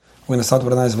We're going to start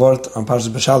with a nice word on Parshas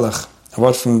Beshalach, a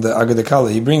word from the Agade Kala.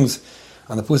 He brings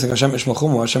on the Pusik Hashem Ish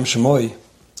Malchumu, Hashem Shemoi.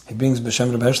 He brings B'Shem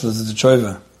Reb Hershel as the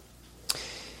Tshoiva.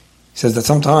 He says that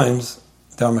sometimes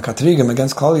there are Mekatrigim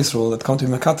against Klal Yisrael that come to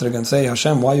be Mekatrig and say,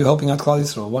 Hashem, why are you helping out Klal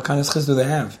Yisrael? What kind of chis do they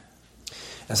have?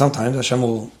 And sometimes Hashem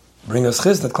will bring us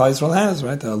chis that Klal Yisrael has,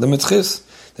 right? A limit chis,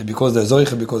 that because they're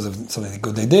zoicha, because of something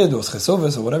good they did, or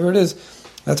chesovis, or whatever it is,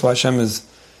 that's why Hashem is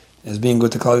being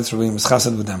good to Klal Yisrael, being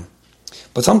mischased with them.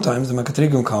 But sometimes the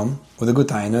Mekatrigim come with a good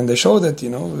taina and they show that,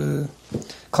 Klal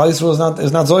Yisrael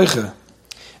is not zoicha.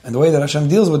 And the way that Hashem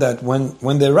deals with that,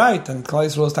 when they're right, and Klal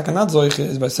Yisrael is not zoicha,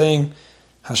 is by saying,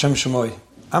 Hashem Shemoi.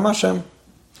 I'm Hashem.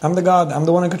 I'm the God. I'm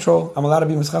the one in control. I'm allowed to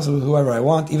be mischased with whoever I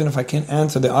want, even if I can't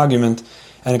answer the argument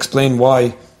and explain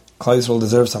why Klal Yisrael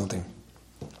deserves something.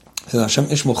 So Hashem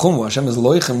Ish Malchumu, Hashem is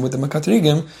loichem with the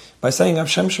Mekatrigim by saying,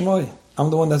 Hashem Shemoi. I'm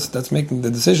the one that's making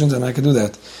the decisions, and I can do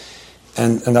that.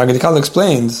 And the Agade Kala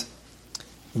explains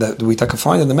that we take a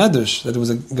find in the Medrash that it was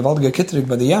a gewaltige kitrig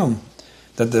by the Yam,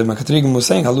 that the Mekatrigim was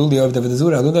saying, Haluli of the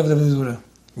Vedizura, Haluli of the Vedizura.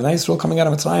 Bnei Yisrael coming out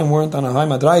of Mitzrayim weren't on a high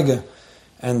madraige,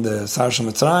 and the Sarsham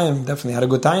Mitzrayim definitely had a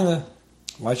good taina.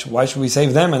 Why should we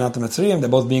save them and not the Mitzrayim? They're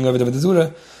both being over the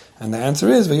Vedizura. And the answer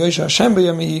is, V'yoisha Hashem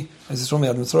b'yamihi, as Yisrael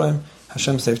miyad Mitzrayim,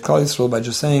 Hashem saved Klal Yisrael by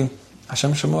just saying,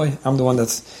 Hashem Shemoi, I'm the one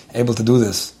that's able to do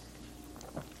this.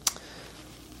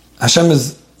 Hashem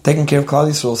is taking care of Klal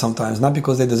Yisrael sometimes, not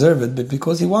because they deserve it, but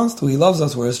because He wants to. He loves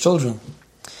us. We're His children.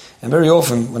 And very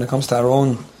often, when it comes to our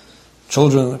own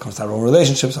children, when it comes to our own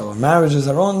relationships, our own marriages,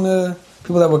 our own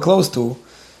people that we're close to,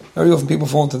 very often people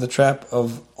fall into the trap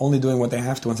of only doing what they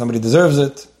have to when somebody deserves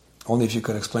it, only if you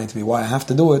could explain to me why I have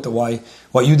to do it, or why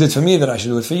what you did for me that I should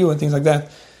do it for you, and things like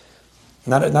that.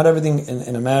 Not everything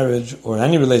in a marriage or in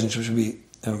any relationship should be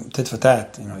tit for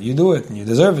tat. You do it, and you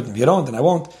deserve it, and if you don't, then I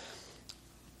won't.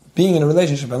 Being in a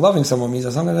relationship and loving someone means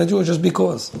that sometimes I do it just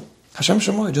because. Hashem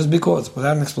Shemoi, just because,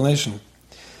 without an explanation.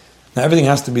 Now everything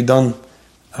has to be done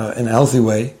in a healthy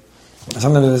way. And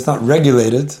sometimes if it's not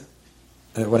regulated,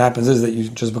 what happens is that you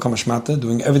just become a shmata,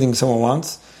 doing everything someone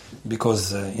wants,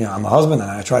 because I'm a husband and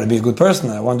I try to be a good person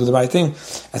and I want to do the right thing.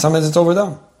 And sometimes it's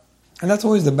overdone. And that's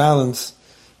always the balance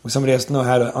where somebody has to know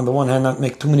how to, on the one hand, not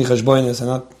make too many cheshbonos and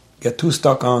not get too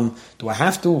stuck on, do I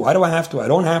have to? Why do I have to? I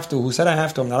don't have to. Who said I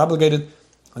have to? I'm not obligated.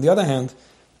 On the other hand,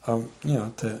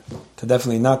 to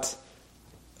definitely not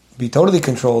be totally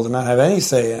controlled and not have any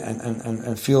say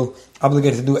and feel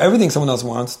obligated to do everything someone else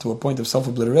wants to a point of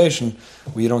self-obliteration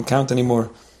where you don't count anymore,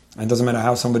 and it doesn't matter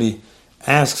how somebody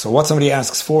asks or what somebody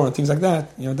asks for and things like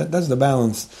that. That's the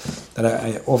balance that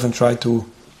I often try to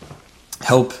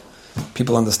help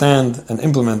people understand and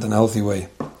implement in a healthy way.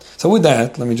 So with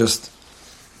that, let me just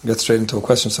get straight into a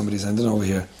question somebody sent in over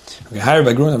here. Okay, hi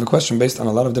Rabbi Gruen, I have a question based on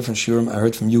a lot of different shiurim I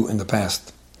heard from you in the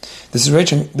past. The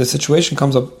situation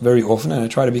comes up very often, and I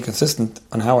try to be consistent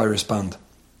on how I respond.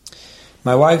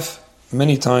 My wife,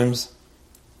 many times,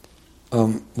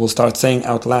 will start saying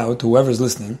out loud to whoever's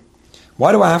listening,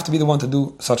 why do I have to be the one to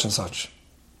do such and such?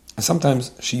 And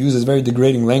sometimes she uses very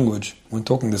degrading language when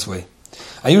talking this way.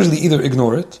 I usually either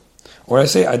ignore it, or I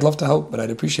say, I'd love to help, but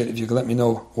I'd appreciate it if you could let me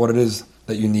know what it is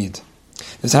that you need.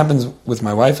 This happens with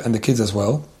my wife and the kids as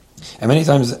well, and many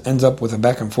times it ends up with a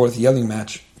back and forth yelling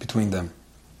match between them.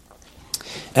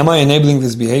 Am I enabling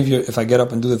this behavior if I get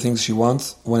up and do the things she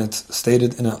wants when it's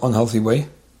stated in an unhealthy way?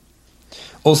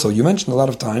 Also, you mentioned a lot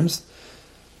of times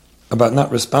about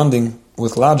not responding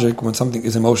with logic when something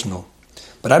is emotional,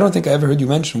 but I don't think I ever heard you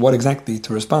mention what exactly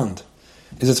to respond.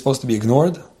 Is it supposed to be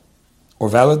ignored or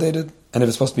validated? And if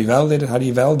it's supposed to be validated, how do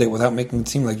you validate without making it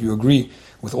seem like you agree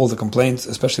with all the complaints,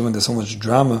 especially when there's so much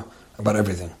drama about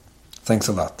everything? Thanks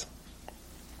a lot.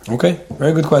 Okay,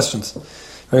 very good questions.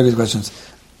 Very good questions.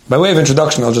 By way of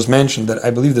introduction, I'll just mention that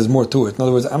I believe there's more to it. In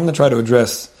other words, I'm going to try to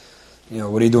address,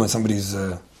 what do you do when somebody's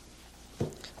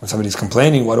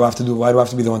complaining? What do I have to do? Why do I have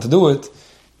to be the one to do it?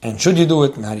 And should you do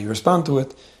it? And how do you respond to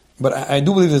it? But I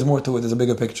do believe there's more to it. There's a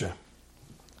bigger picture.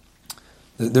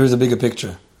 There is a bigger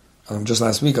picture. Just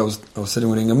last week, I was sitting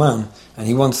with Ingaman, and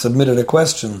he once submitted a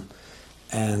question,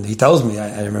 and he tells me,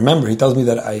 I remember, he tells me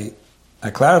that I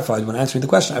clarified when answering the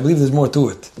question, I believe there's more to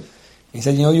it. He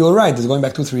said, you were right, this is going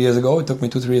back 2-3 years ago, it took me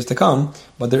 2-3 years to come,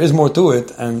 but there is more to it,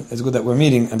 and it's good that we're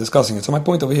meeting and discussing it. So my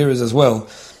point over here is as well,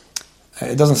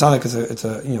 it doesn't sound like it's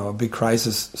a big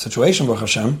crisis situation, Baruch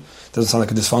Hashem. It doesn't sound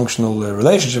like a dysfunctional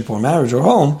relationship or marriage or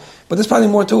home, but there's probably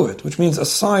more to it, which means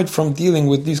aside from dealing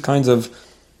with these kinds of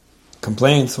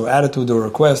complaints or attitude or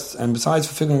requests, and besides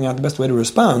for figuring out the best way to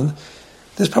respond,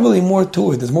 there's probably more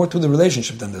to it. There's more to the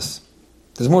relationship than this.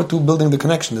 There's more to building the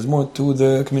connection. There's more to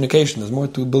the communication. There's more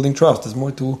to building trust. There's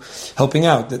more to helping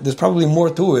out. There's probably more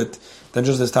to it than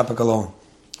just this topic alone.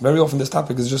 Very often this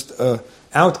topic is just an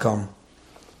outcome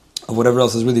of whatever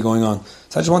else is really going on.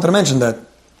 So I just wanted to mention that,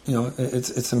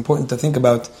 it's important to think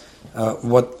about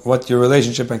what your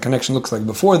relationship and connection looks like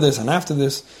before this and after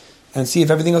this, and see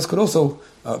if everything else could also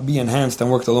be enhanced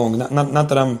and worked along. Not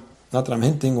that I'm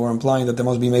hinting or implying that there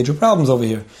must be major problems over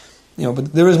here,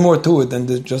 but there is more to it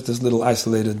than just this little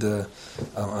isolated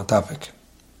topic.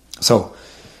 So,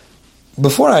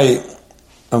 before I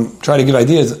try to give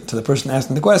ideas to the person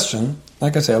asking the question,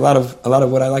 like I say, a lot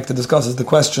of what I like to discuss is the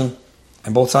question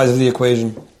and both sides of the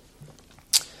equation.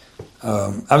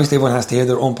 Obviously, everyone has to hear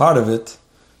their own part of it,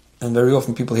 and very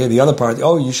often people hear the other part.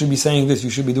 Oh, you should be saying this, you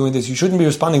should be doing this, you shouldn't be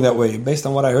responding that way. Based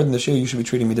on what I heard in the shir, you should be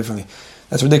treating me differently.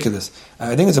 That's ridiculous.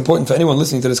 I think it's important for anyone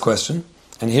listening to this question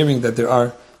and hearing that there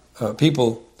are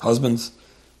people, husbands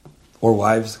or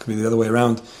wives, it could be the other way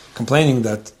around, complaining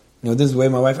that this is the way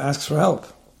my wife asks for help.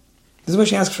 This is the way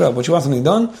she asks for help. When she wants something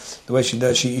done, the way she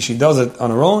does it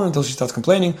on her own until she starts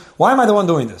complaining. Why am I the one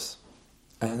doing this?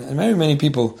 And many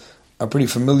people are pretty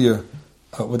familiar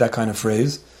with that kind of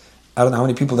phrase. I don't know how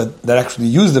many people that actually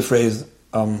use the phrase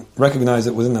recognize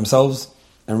it within themselves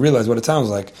and realize what it sounds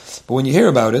like. But when you hear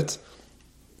about it,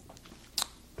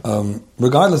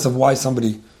 regardless of why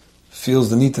somebody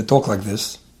feels the need to talk like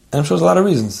this, and I'm sure there's a lot of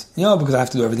reasons. Because I have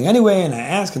to do everything anyway, and I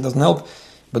ask, it doesn't help.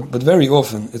 But very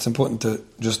often, it's important to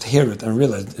just hear it and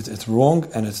realize it's wrong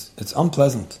and it's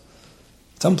unpleasant.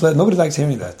 It's unpleasant. Nobody likes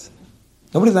hearing that.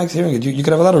 Nobody likes hearing it. You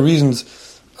could have a lot of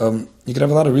reasons. You could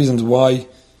have a lot of reasons why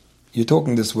you're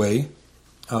talking this way,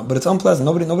 but it's unpleasant.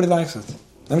 Nobody likes it.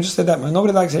 Let me just say that.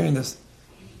 Nobody likes hearing this.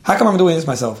 How come I'm doing this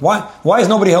myself? Why is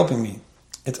nobody helping me?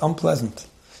 It's unpleasant.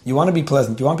 You want to be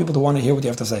pleasant. You want people to want to hear what you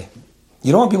have to say.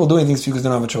 You don't want people doing things for you because they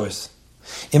don't have a choice.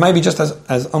 It might be just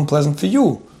as unpleasant for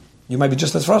you. You might be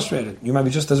just as frustrated. You might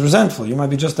be just as resentful. You might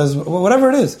be just as whatever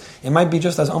it is. It might be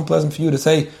just as unpleasant for you to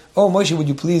say, "Oh, Moshe, would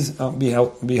you please be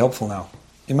helpful now?"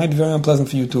 It might be very unpleasant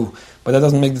for you too, but that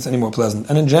doesn't make this any more pleasant.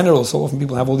 And in general, so often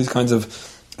people have all these kinds of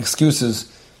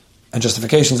excuses and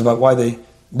justifications about why they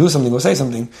do something or say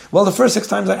something. Well, the first 6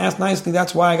 times I asked nicely,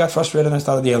 that's why I got frustrated and I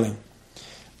started yelling.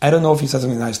 I don't know if you said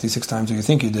something nicely 6 times or you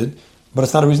think you did, but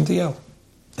it's not a reason to yell.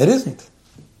 It isn't.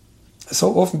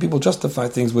 So often people justify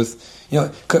things with,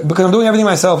 because I'm doing everything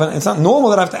myself, and it's not normal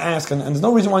that I have to ask, and there's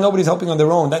no reason why nobody's helping on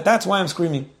their own. That's why I'm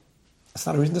screaming. That's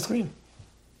not a reason to scream.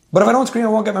 But if I don't scream, I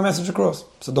won't get my message across.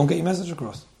 So don't get your message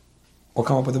across. Or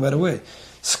come up with a better way.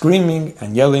 Screaming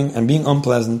and yelling and being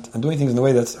unpleasant and doing things in a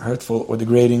way that's hurtful or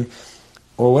degrading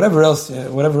or whatever else,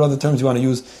 whatever other terms you want to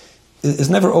use, is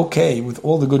never okay with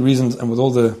all the good reasons and with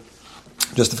all the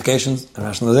justifications and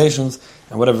rationalizations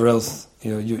and whatever else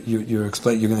you're going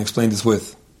to explain this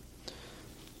with.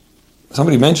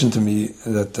 Somebody mentioned to me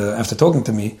that after talking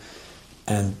to me,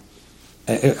 and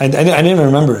I didn't even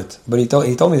remember it, but he told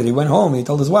me that he went home and he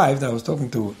told his wife that I was talking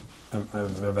to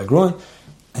Rabbi Gruen,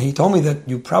 and he told me that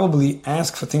you probably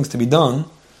ask for things to be done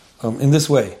in this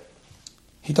way.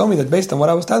 He told me that based on what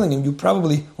I was telling him, you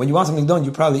probably, when you want something done,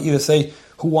 you probably either say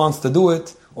who wants to do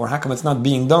it or how come it's not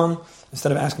being done,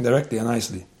 instead of asking directly and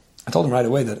nicely. I told him right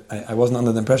away that I wasn't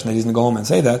under the impression that he's going to go home and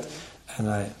say that, and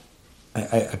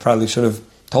I probably should have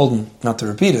told him not to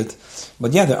repeat it.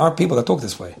 But yeah, there are people that talk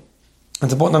this way.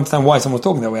 It's important to understand why someone's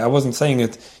talking that way. I wasn't saying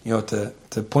it,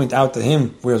 to point out to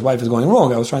him where his wife is going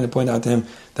wrong. I was trying to point out to him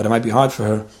that it might be hard for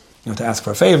her, to ask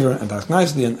for a favor and to ask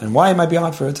nicely, and why it might be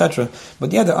hard for her, etc.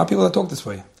 But yeah, there are people that talk this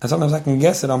way, and sometimes I can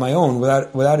guess it on my own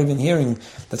without even hearing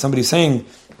that somebody's saying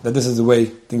that this is the way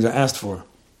things are asked for.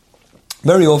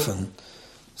 Very often,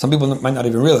 some people might not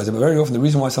even realize it, but very often the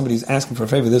reason why somebody's asking for a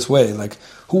favor this way, like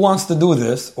who wants to do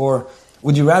this, or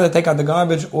would you rather take out the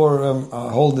garbage or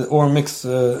hold it, or mix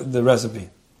the recipe?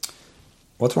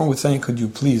 What's wrong with saying, could you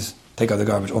please take out the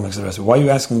garbage or mix the recipe? Why are you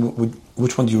asking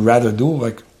which one do you rather do?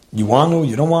 Like, you want to,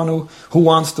 you don't want to, who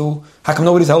wants to, how come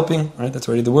nobody's helping? Right? That's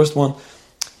already the worst one.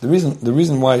 The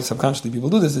reason why subconsciously people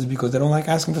do this is because they don't like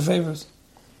asking for favors.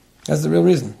 That's the real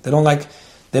reason. They don't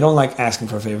like asking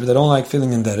for a favor. They don't like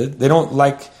feeling indebted. They don't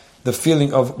like the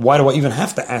feeling of, why do I even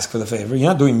have to ask for the favor? You're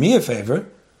not doing me a favor.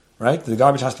 Right? The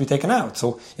garbage has to be taken out.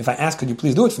 So if I ask, could you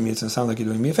please do it for me? It's going to sound like you're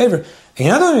doing me a favor. And you're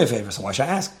not doing me a favor, so why should I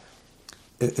ask?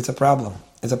 It's a problem.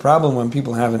 It's a problem when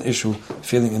people have an issue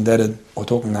feeling indebted or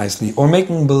talking nicely or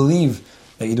making believe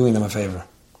that you're doing them a favor.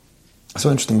 So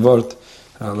interesting word.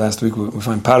 Last week we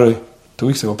find Pari. 2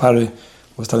 weeks ago, Pari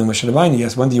was telling Moshe Rabbeinu,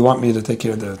 yes, when do you want me to take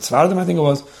care of the tzvardim, I think it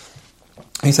was?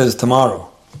 He says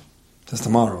tomorrow. He says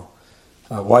tomorrow.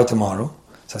 Why tomorrow?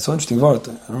 So it's so interesting word.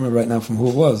 I don't remember right now from who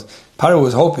it was. Pari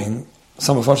was hoping,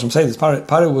 some of Farshim say this,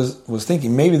 Pari was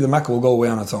thinking maybe the makkah will go away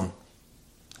on its own.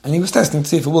 And he was testing to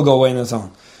see if it will go away on its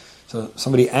own. So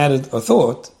somebody added a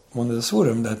thought one of the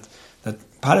Surim that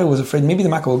Paro was afraid maybe the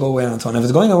makkah will go away on its own. If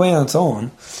it's going away on its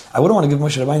own, I wouldn't want to give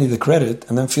Moshe Rabbeinu the credit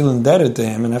and then feel indebted to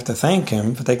him and have to thank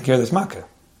him for taking care of this makkah.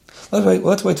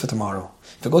 Let's wait for tomorrow.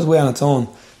 If it goes away on its own,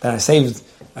 then I saved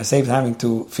having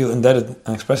to feel indebted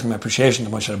and expressing my appreciation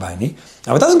to Moshe Rabbeinu.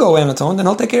 Now, if it doesn't go away on its own, then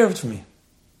he'll take care of it for me.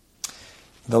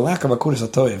 The lack of akudas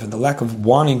hatoiv and the lack of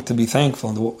wanting to be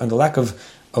thankful and the lack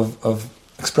of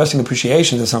expressing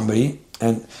appreciation to somebody,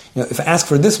 and if I ask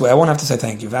for it this way, I won't have to say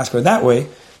thank you. If I ask for it that way,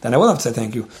 then I will have to say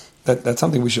thank you. That's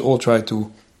something we should all try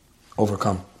to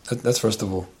overcome. That's first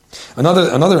of all.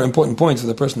 Another important point for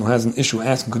the person who has an issue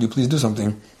asking, could you please do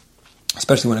something,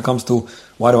 especially when it comes to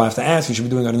why do I have to ask? You should be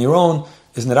doing it on your own.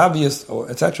 Isn't it obvious? Or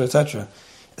etc. etc.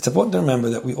 It's important to remember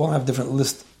that we all have different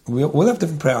lists. We all have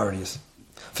different priorities.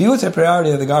 For you, it's a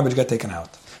priority that the garbage get taken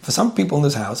out. For some people in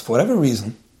this house, for whatever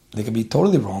reason, they could be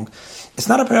totally wrong, it's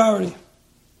not a priority.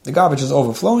 The garbage is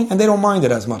overflowing, and they don't mind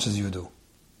it as much as you do.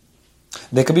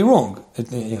 They could be wrong.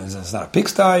 It's not a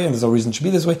pigsty, and there's no reason it should be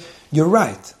this way. You're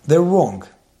right. They're wrong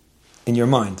in your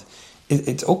mind.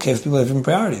 It's okay if people have different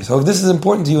priorities. So if this is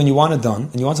important to you and you want it done,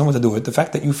 and you want someone to do it, the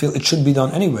fact that you feel it should be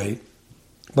done anyway,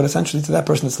 but essentially to that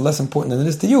person it's less important than it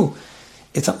is to you,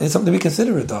 it's something to be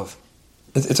considerate of.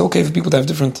 It's okay for people to have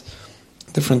different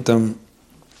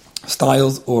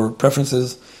styles or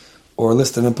preferences or a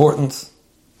list of importance.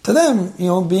 To them,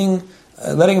 being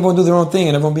letting everyone do their own thing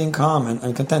and everyone being calm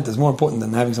and content is more important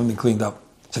than having something cleaned up.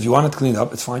 So if you want it cleaned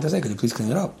up, it's fine to say, could you please clean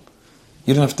it up?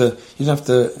 You don't have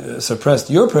to suppress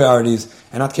your priorities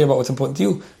and not care about what's important to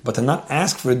you, but to not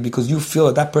ask for it because you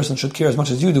feel that person should care as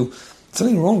much as you do. There's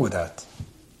something wrong with that.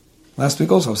 Last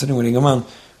week also, I was sitting with a man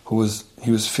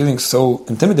he was feeling so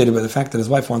intimidated by the fact that his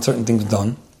wife wants certain things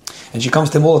done, and she comes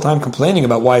to him all the time complaining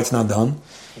about why it's not done.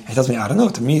 And he tells me, I don't know,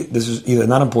 to me this is either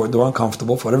not important or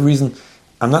uncomfortable. For whatever reason,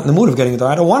 I'm not in the mood of getting it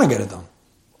done. I don't want to get it done.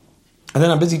 And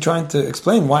then I'm busy trying to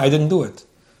explain why I didn't do it.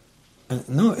 And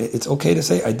no, it's okay to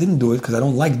say I didn't do it because I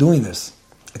don't like doing this.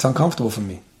 It's uncomfortable for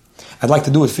me. I'd like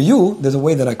to do it for you. There's a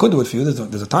way that I could do it for you.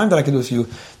 There's a time that I could do it for you.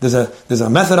 There's a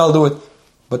method I'll do it.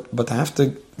 But to have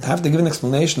to give an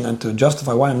explanation and to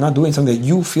justify why I'm not doing something that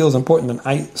you feel is important and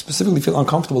I specifically feel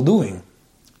uncomfortable doing,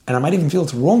 and I might even feel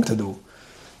it's wrong to do,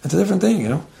 it's a different thing,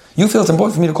 You feel it's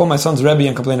important for me to call my son's Rebbe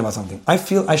and complain about something. I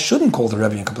feel I shouldn't call the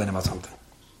Rebbe and complain about something.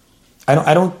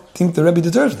 I don't think the Rebbe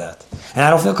deserves that, and I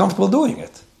don't feel comfortable doing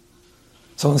it.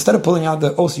 So instead of pulling out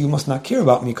the so you must not care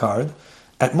about me card,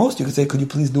 at most you could say, could you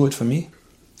please do it for me?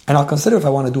 And I'll consider if I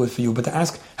want to do it for you. But to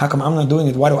ask, how come I'm not doing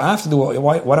it? Why do I have to do it?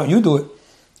 Why don't you do it?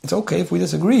 It's okay if we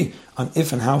disagree on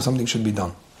if and how something should be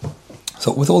done.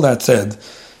 So with all that said,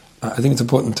 I think it's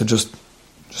important to just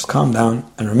calm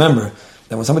down and remember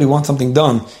that when somebody wants something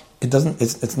done,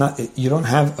 you don't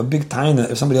have a big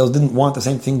taina if somebody else didn't want the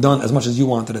same thing done as much as you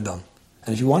wanted it done.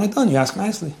 And if you want it done, you ask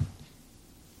nicely.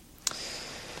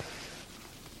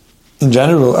 In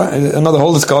general, another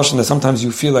whole discussion that sometimes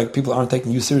you feel like people aren't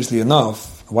taking you seriously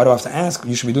enough. Why do I have to ask?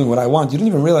 You should be doing what I want. You don't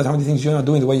even realize how many things you're not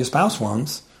doing the way your spouse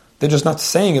wants. They're just not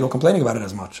saying it or complaining about it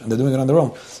as much, and they're doing it on their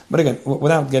own. But again,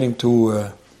 without getting too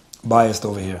biased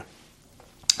over here,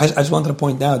 I just wanted to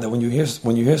point out that when you hear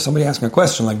somebody asking a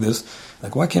question like this,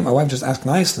 like why can't my wife just ask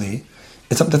nicely?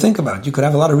 It's something to think about. You could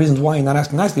have a lot of reasons why you're not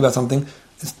asking nicely about something.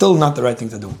 It's still not the right thing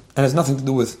to do, and it's nothing to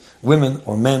do with women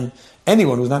or men.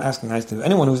 Anyone who's not asking nicely,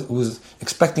 anyone who's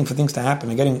expecting for things to happen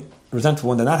and getting resentful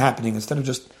when they're not happening, instead of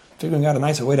just figuring out a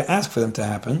nicer way to ask for them to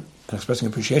happen and expressing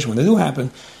appreciation when they do happen,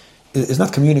 is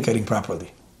not communicating properly.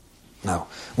 Now,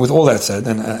 with all that said,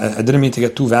 and I didn't mean to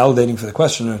get too validating for the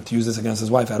questioner to use this against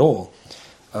his wife at all.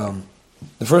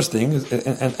 The first thing is,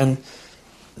 and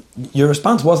your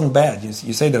response wasn't bad.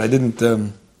 You say that I didn't.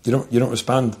 You don't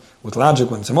respond with logic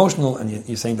when it's emotional, and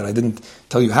you're saying that I didn't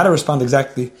tell you how to respond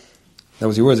exactly. That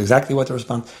was your words, exactly what to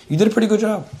respond. You did a pretty good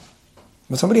job.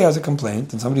 When somebody has a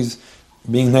complaint and somebody's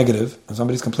being negative and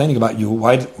somebody's complaining about you,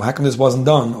 how come this wasn't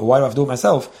done, or why do I have to do it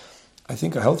myself? I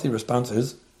think a healthy response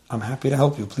is, I'm happy to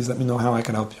help you. Please let me know how I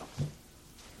can help you.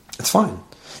 It's fine.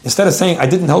 Instead of saying, I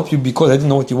didn't help you because I didn't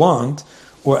know what you want,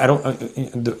 or I don't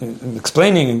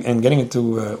explaining and getting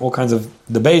into all kinds of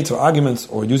debates or arguments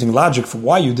or using logic for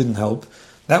why you didn't help,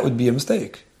 that would be a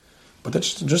mistake. But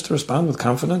that's just to respond with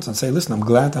confidence and say, listen, I'm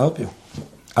glad to help you.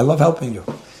 I love helping you.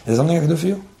 Is there something I can do for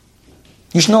you?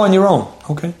 You should know on your own,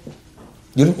 okay?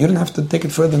 You don't have to take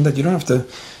it further than that. You don't have to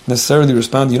necessarily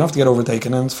respond. You don't have to get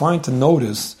overtaken. And it's fine to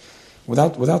notice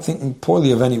without thinking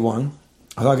poorly of anyone,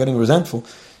 without getting resentful.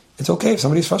 It's okay if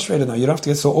somebody's frustrated now. You don't have to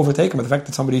get so overtaken by the fact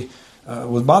that somebody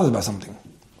was bothered by something.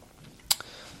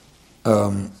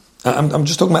 I'm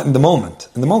just talking about in the moment.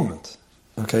 In the moment,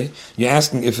 okay? You're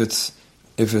asking if it's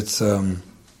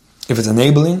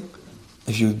enabling,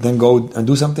 if you then go and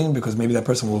do something, because maybe that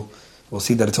person will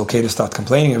see that it's okay to start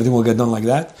complaining, everything will get done like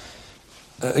that.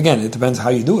 Again, it depends how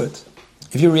you do it.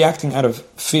 If you're reacting out of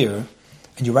fear,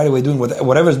 and you're right away doing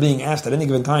whatever is being asked at any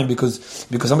given time because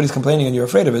somebody's complaining and you're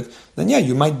afraid of it, then yeah,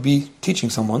 you might be teaching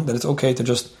someone that it's okay to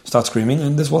just start screaming,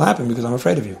 and this will happen because I'm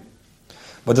afraid of you.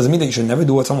 But does it mean that you should never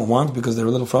do what someone wants because they're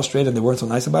a little frustrated and they weren't so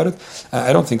nice about it?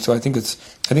 I don't think so. I think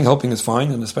helping is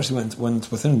fine, and especially when it's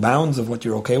within bounds of what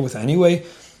you're okay with anyway.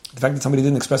 The fact that somebody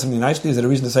didn't express something nicely, is it a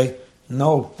reason to say,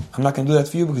 no, I'm not going to do that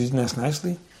for you because you didn't ask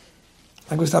nicely?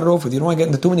 Like we started off with, you don't want to get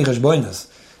into too many cheshbonos.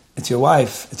 It's your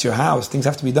wife, it's your house, things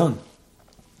have to be done.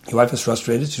 Your wife is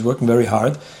frustrated, she's working very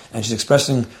hard, and she's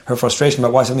expressing her frustration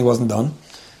about why something wasn't done.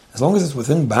 As long as it's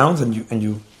within bounds and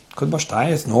you could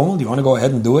bashtai, it's normal, you want to go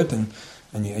ahead and do it, and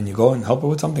you go and help her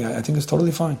with something, I think it's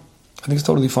totally fine. I think it's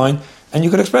totally fine. And you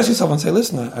could express yourself and say,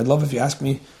 listen, I'd love if you ask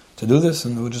me to do this,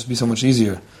 and it would just be so much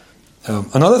easier.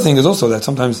 Another thing is also that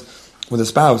sometimes with a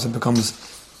spouse, it becomes,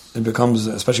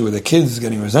 especially with the kids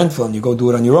getting resentful, and you go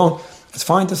do it on your own, it's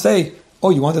fine to say,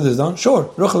 oh, you wanted this done? Sure.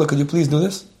 Ruchela, could you please do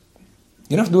this?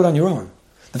 You don't have to do it on your own.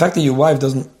 The fact that your wife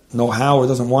doesn't know how or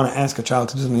doesn't want to ask a child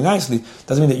to do something nicely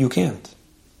doesn't mean that you can't.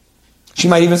 She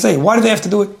might even say, why do they have to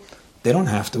do it? They don't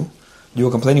have to. You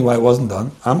were complaining why it wasn't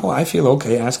done. I feel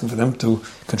okay asking for them to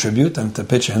contribute and to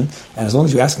pitch in. And as long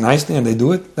as you ask nicely and they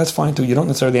do it, that's fine too. You don't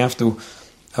necessarily have to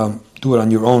do it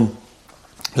on your own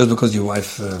just because your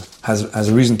wife has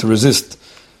a reason to resist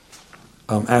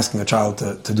asking a child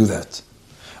to do that.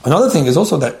 Another thing is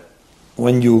also that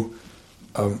when you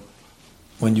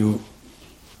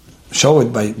show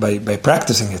it by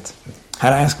practicing it, how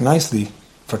to ask nicely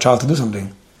for a child to do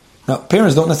something. Now,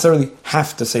 parents don't necessarily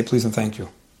have to say please and thank you.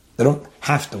 They don't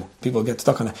have to. People get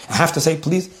stuck on it. I have to say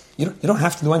please. You don't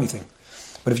have to do anything.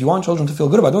 But if you want children to feel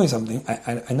good about doing something,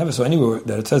 I never saw anywhere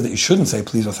that it says that you shouldn't say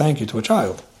please or thank you to a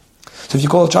child. So if you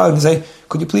call a child and say,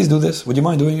 could you please do this? Would you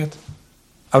mind doing it?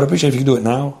 I would appreciate if you could do it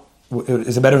now.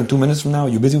 Is it better in 2 minutes from now? Are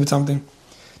you busy with something?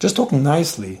 Just talking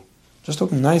nicely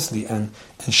and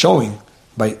showing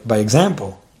by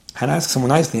example how to ask someone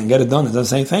nicely and get it done and then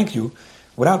saying thank you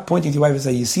without pointing to your wife and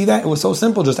say, you see that? It was so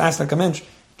simple, just ask like a mensch.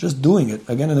 Just doing it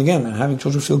again and again and having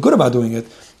children feel good about doing it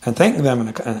and thanking them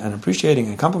and appreciating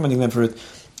and complimenting them for it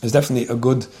is definitely a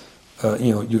good,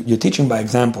 you're teaching by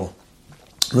example,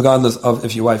 regardless of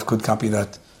if your wife could copy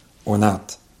that or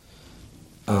not.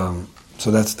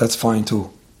 So that's fine too.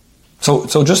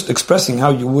 So just expressing how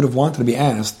you would have wanted to be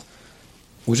asked,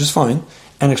 which is fine,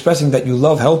 and expressing that you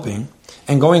love helping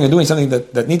and going and doing something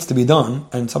that needs to be done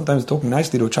and sometimes talking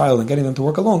nicely to a child and getting them to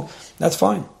work along, that's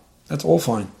fine. That's all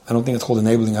fine. I don't think it's called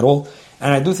enabling at all.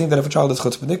 And I do think that if a child is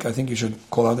chutzpahdik, I think you should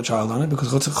call out the child on it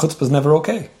because chutzpah is never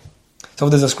okay. So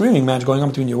if there's a screaming match going on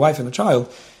between your wife and the child,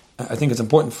 I think it's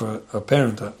important for a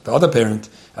parent, the other parent,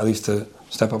 at least to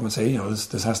step up and say,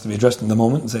 this has to be addressed in the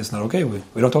moment and say it's not okay. We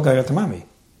don't talk like that to mommy.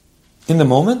 In the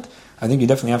moment, I think you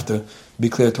definitely have to be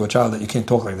clear to a child that you can't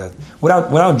talk like that.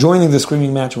 Without joining the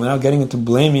screaming match, without getting into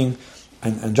blaming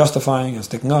and justifying and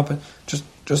sticking up,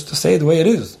 just to say it the way it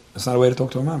is. It's not a way to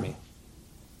talk to a mommy.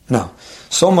 Now,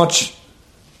 so much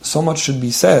should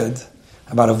be said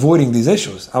about avoiding these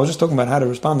issues. I was just talking about how to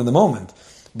respond in the moment.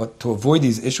 But to avoid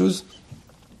these issues,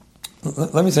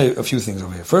 let me say a few things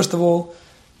over here. First of all,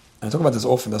 and I talk about this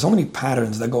often, there's so many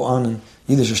patterns that go on in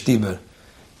Yiddish Shtibber.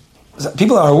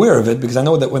 People are aware of it because I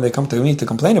know that when they come to me to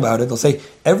complain about it, they'll say,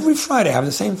 every Friday I have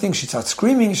the same thing. She starts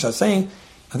screaming, she starts saying,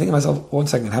 I think to myself, 1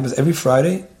 second, it happens every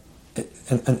Friday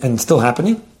and it's still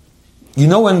happening? You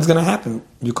know when it's going to happen.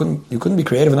 You couldn't be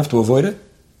creative enough to avoid it.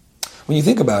 When you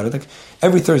think about it, like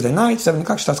every Thursday night, 7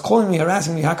 o'clock, she starts calling me,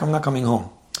 harassing me, how come I'm not coming home?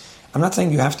 I'm not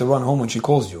saying you have to run home when she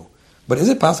calls you, but is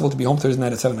it possible to be home Thursday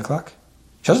night at 7 o'clock?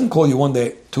 She doesn't call you one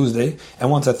day, Tuesday,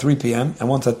 and once at 3 p.m., and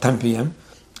once at 10 p.m.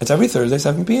 It's every Thursday,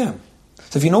 7 p.m.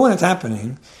 So if you know when it's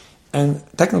happening, and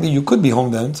technically you could be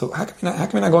home then, so how come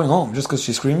you're not going home just because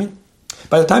she's screaming?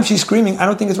 By the time she's screaming, I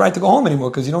don't think it's right to go home anymore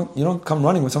because you don't come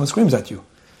running when someone screams at you.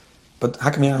 But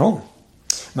how come you're not home?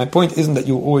 My point isn't that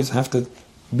you always have to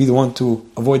be the one to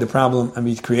avoid the problem and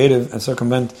be creative and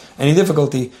circumvent any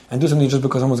difficulty and do something just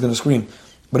because someone's going to scream.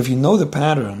 But if you know the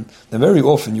pattern, then very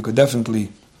often you could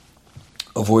definitely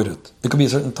avoid it. It could be a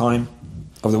certain time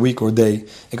of the week or day.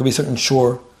 It could be a certain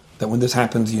chore that when this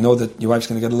happens, you know that your wife's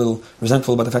going to get a little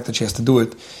resentful about the fact that she has to do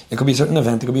it. It could be a certain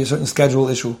event. It could be a certain schedule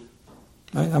issue.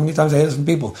 Right? How many times I hear this from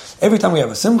people? Every time we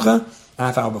have a simcha, a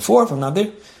half hour before, if I'm not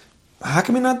there, how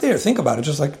come you're not there? Think about it.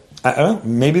 Just like, I don't know,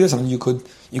 maybe there's something you could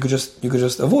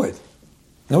just avoid.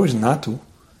 No reason not to.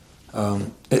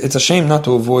 It's a shame not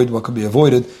to avoid what could be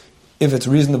avoided if it's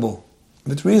reasonable.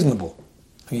 If it's reasonable.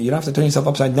 I mean, you don't have to turn yourself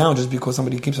upside down just because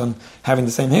somebody keeps on having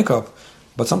the same hiccup.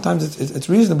 But sometimes it's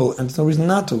reasonable, and there's no reason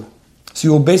not to. So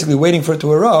you're basically waiting for it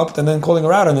to erupt, and then calling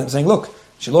her out on it and saying, look,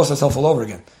 she lost herself all over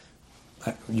again.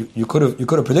 You could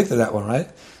have predicted that one, right?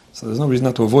 So there's no reason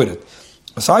not to avoid it.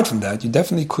 Aside from that, you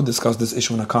definitely could discuss this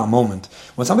issue in a calm moment.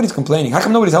 When somebody's complaining, how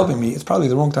come nobody's helping me? It's probably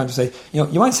the wrong time to say, you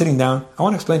mind sitting down? I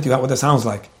want to explain to you what that sounds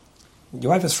like. Your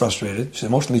wife is frustrated, she's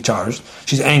emotionally charged,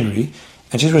 she's angry,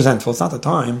 and she's resentful. It's not the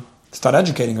time to start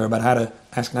educating her about how to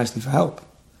ask nicely for help.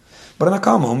 But in a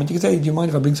calm moment, you can say, do you mind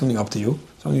if I bring something up to you?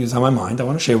 Something that's on my mind, I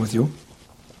want to share with you.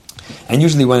 And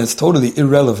usually when it's totally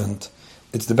irrelevant,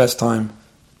 it's the best time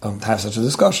to have such a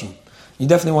discussion. You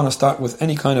definitely want to start with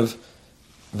any kind of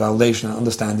validation and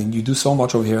understanding. You do so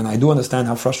much over here, and I do understand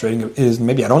how frustrating it is.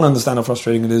 Maybe I don't understand how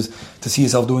frustrating it is to see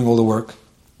yourself doing all the work.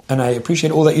 And I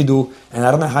appreciate all that you do, and I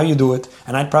don't know how you do it,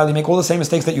 and I'd probably make all the same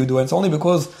mistakes that you do, and it's only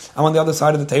because I'm on the other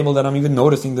side of the table that I'm even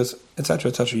noticing this, etc.,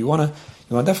 etc. You want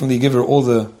to definitely give her all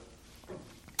the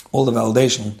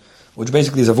validation, which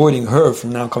basically is avoiding her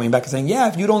from now coming back and saying, yeah,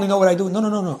 if you'd only know what I do.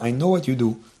 No. I know what you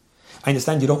do. I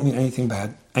understand you don't mean anything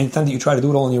bad. I understand that you try to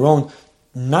do it all on your own,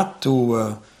 not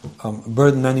to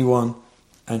burden anyone,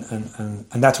 and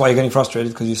that's why you're getting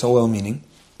frustrated, because you're so well-meaning.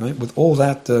 Right? With all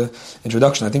that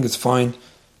introduction, I think it's fine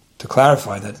to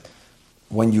clarify that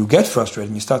when you get frustrated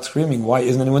and you start screaming, why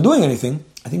isn't anyone doing anything?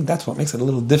 I think that's what makes it a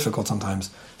little difficult sometimes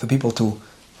for people to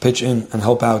pitch in and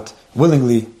help out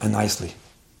willingly and nicely.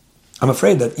 I'm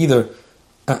afraid that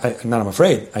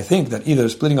I think that either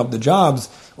splitting up the jobs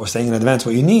or saying in advance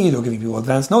what you need or giving people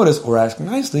advance notice or asking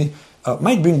nicely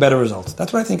might bring better results.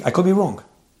 That's what I think. I could be wrong.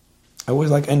 I always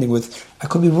like ending with, I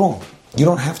could be wrong. You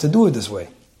don't have to do it this way.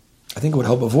 I think it would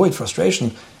help avoid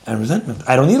frustration and resentment.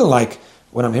 I don't need to like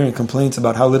when I'm hearing complaints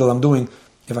about how little I'm doing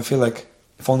if I feel like,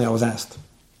 if only I was asked.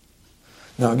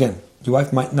 Now again, your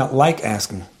wife might not like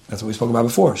asking. That's what we spoke about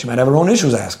before. She might have her own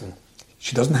issues asking.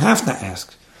 She doesn't have to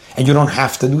ask. And you don't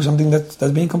have to do something that's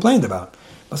being complained about.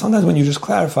 But sometimes when you just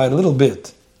clarify it a little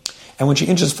bit, and when she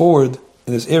inches forward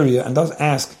in this area and does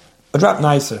ask, a drop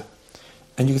nicer,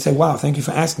 and you can say, wow, thank you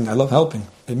for asking, I love helping.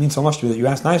 It means so much to you that you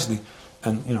asked nicely.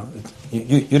 And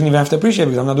you didn't even have to appreciate it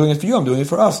because I'm not doing it for you, I'm doing it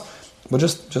for us. But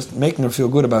just making her feel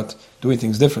good about doing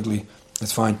things differently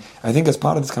is fine. I think as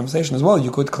part of this conversation as well, you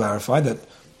could clarify that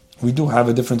we do have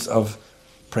a difference of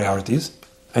priorities.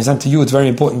 I said to you, it's very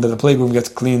important that the playroom gets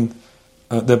cleaned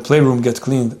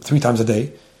 3 times a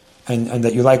day, and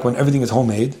that you like when everything is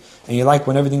homemade, and you like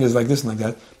when everything is like this and like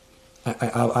that.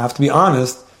 I have to be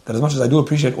honest that as much as I do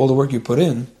appreciate all the work you put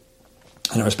in,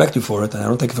 and I respect you for it, and I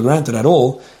don't take it for granted at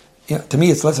all, to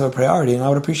me it's less of a priority, and I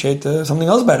would appreciate something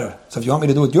else better. So if you want me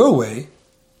to do it your way,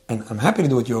 and I'm happy to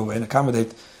do it your way and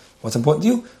accommodate what's important to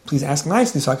you, please ask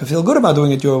nicely so I can feel good about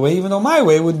doing it your way, even though my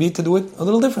way would be to do it a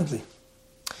little differently.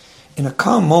 In a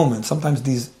calm moment, sometimes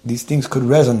these things could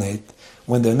resonate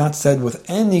when they're not said with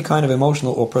any kind of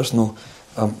emotional or personal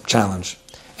challenge.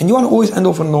 And you want to always end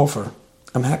off with an offer.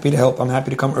 I'm happy to help, I'm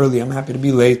happy to come early, I'm happy to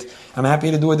be late, I'm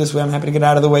happy to do it this way, I'm happy to get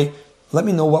out of the way. Let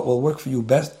me know what will work for you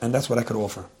best, and that's what I could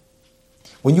offer.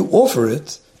 When you offer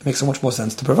it, it makes so much more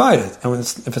sense to provide it. And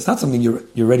if it's not something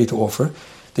you're ready to offer,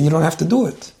 then you don't have to do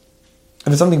it. If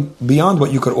it's something beyond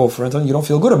what you could offer and something you don't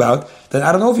feel good about, then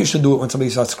I don't know if you should do it when somebody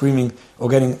starts screaming or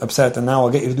getting upset, and now I'll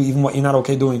get you to do even what you're not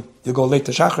okay doing. You'll go late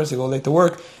to Shachris, you'll go late to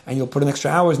work, and you'll put in extra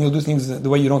hours, and you'll do things the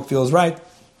way you don't feel is right.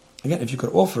 Again, if you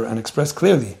could offer and express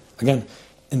clearly, again,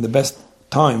 in the best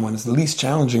time, when it's the least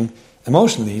challenging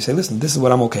emotionally, you say, listen, this is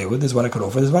what I'm okay with, this is what I could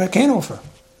offer, this is what I can't offer.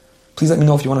 Please let me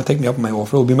know if you want to take me up on my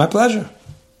offer, it will be my pleasure.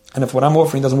 And if what I'm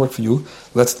offering doesn't work for you,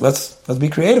 let's be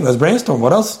creative, let's brainstorm.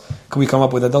 What else could we come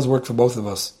up with that does work for both of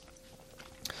us?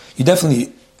 You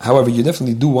definitely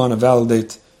do want to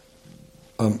validate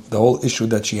the whole issue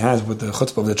that she has with the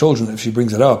chutzpah of the children if she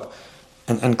brings it up,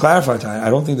 and clarify to her. I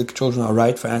don't think the children are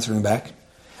right for answering back.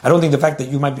 I don't think the fact that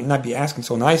you might not be asking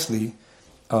so nicely,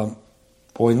 or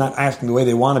not asking the way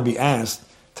they want to be asked,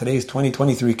 today's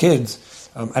 23 kids,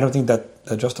 I don't think that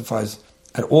justifies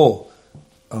at all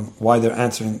why they're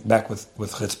answering back with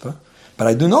chutzpah. But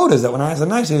I do notice that when I ask them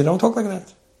nicely, they don't talk like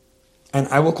that. And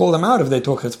I will call them out if they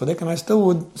talk chutzpah, and I still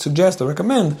would suggest or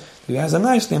recommend that you ask them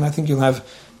nicely, and I think you'll have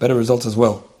better results as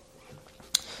well.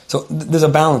 So there's a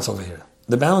balance over here.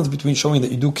 The balance between showing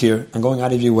that you do care and going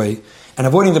out of your way, and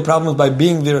avoiding the problems by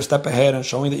being there a step ahead and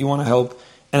showing that you want to help,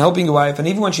 and helping your wife, and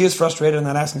even when she is frustrated and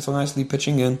not asking so nicely,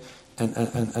 pitching in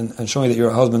and showing that you're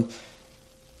a husband.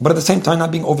 But at the same time,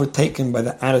 not being overtaken by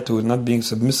the attitude, not being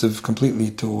submissive completely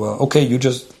to, okay, you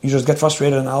just get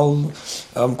frustrated and I'll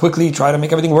quickly try to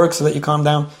make everything work so that you calm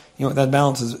down. That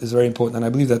balance is very important, and I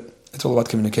believe that it's all about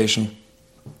communication.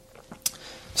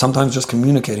 Sometimes just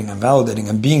communicating and validating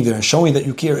and being there and showing that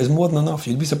you care is more than enough.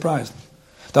 You'd be surprised.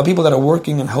 There are people that are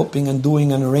working and helping and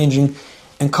doing and arranging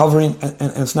and covering, and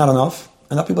it's not enough.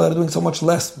 And there are people that are doing so much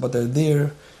less, but they're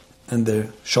there and they're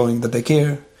showing that they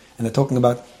care and they're talking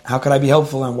about how could I be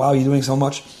helpful and wow, you're doing so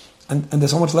much. And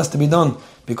there's so much less to be done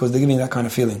because they're giving that kind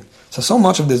of feeling. So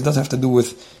much of this does have to do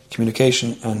with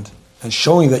communication and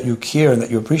showing that you care and that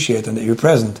you appreciate and that you're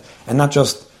present, and not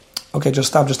just, okay, just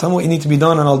stop, just tell me what you need to be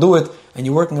done and I'll do it, and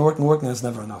you're working and it's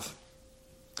never enough.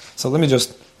 So let me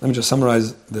just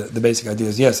summarize the basic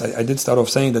ideas. Yes, I did start off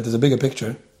saying that there's a bigger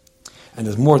picture and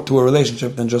there's more to a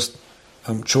relationship than just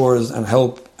chores and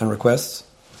help and requests.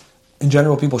 In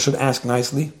general, people should ask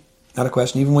nicely, not a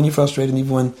question. Even when you're frustrated,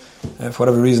 even when, for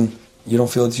whatever reason, you don't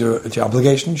feel it's your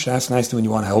obligation, you should ask nicely when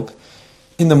you want help.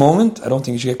 In the moment, I don't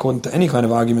think you should get caught into any kind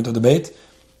of argument or debate,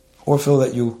 or feel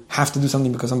that you have to do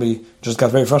something because somebody just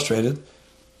got very frustrated.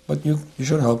 But you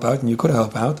should help out, and you could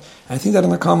help out. And I think that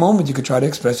in a calm moment, you could try to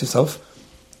express yourself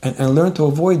and learn to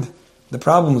avoid the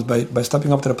problems by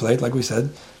stepping up to the plate, like we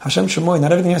said. Hashem Shemoy,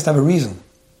 not everything has to have a reason.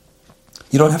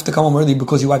 You don't have to come home early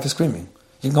because your wife is screaming.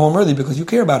 You can come home early because you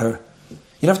care about her.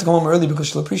 You don't have to come home early because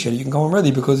she'll appreciate it. You can come home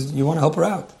early because you want to help her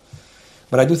out.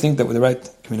 But I do think that with the right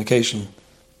communication,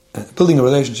 building a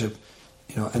relationship,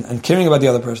 and caring about the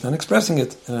other person and expressing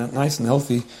it in a nice and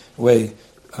healthy way,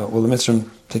 will the Mitzvah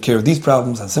take care of these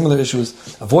problems and similar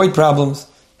issues, avoid problems,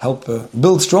 help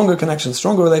build stronger connections,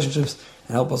 stronger relationships,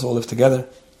 and help us all live together.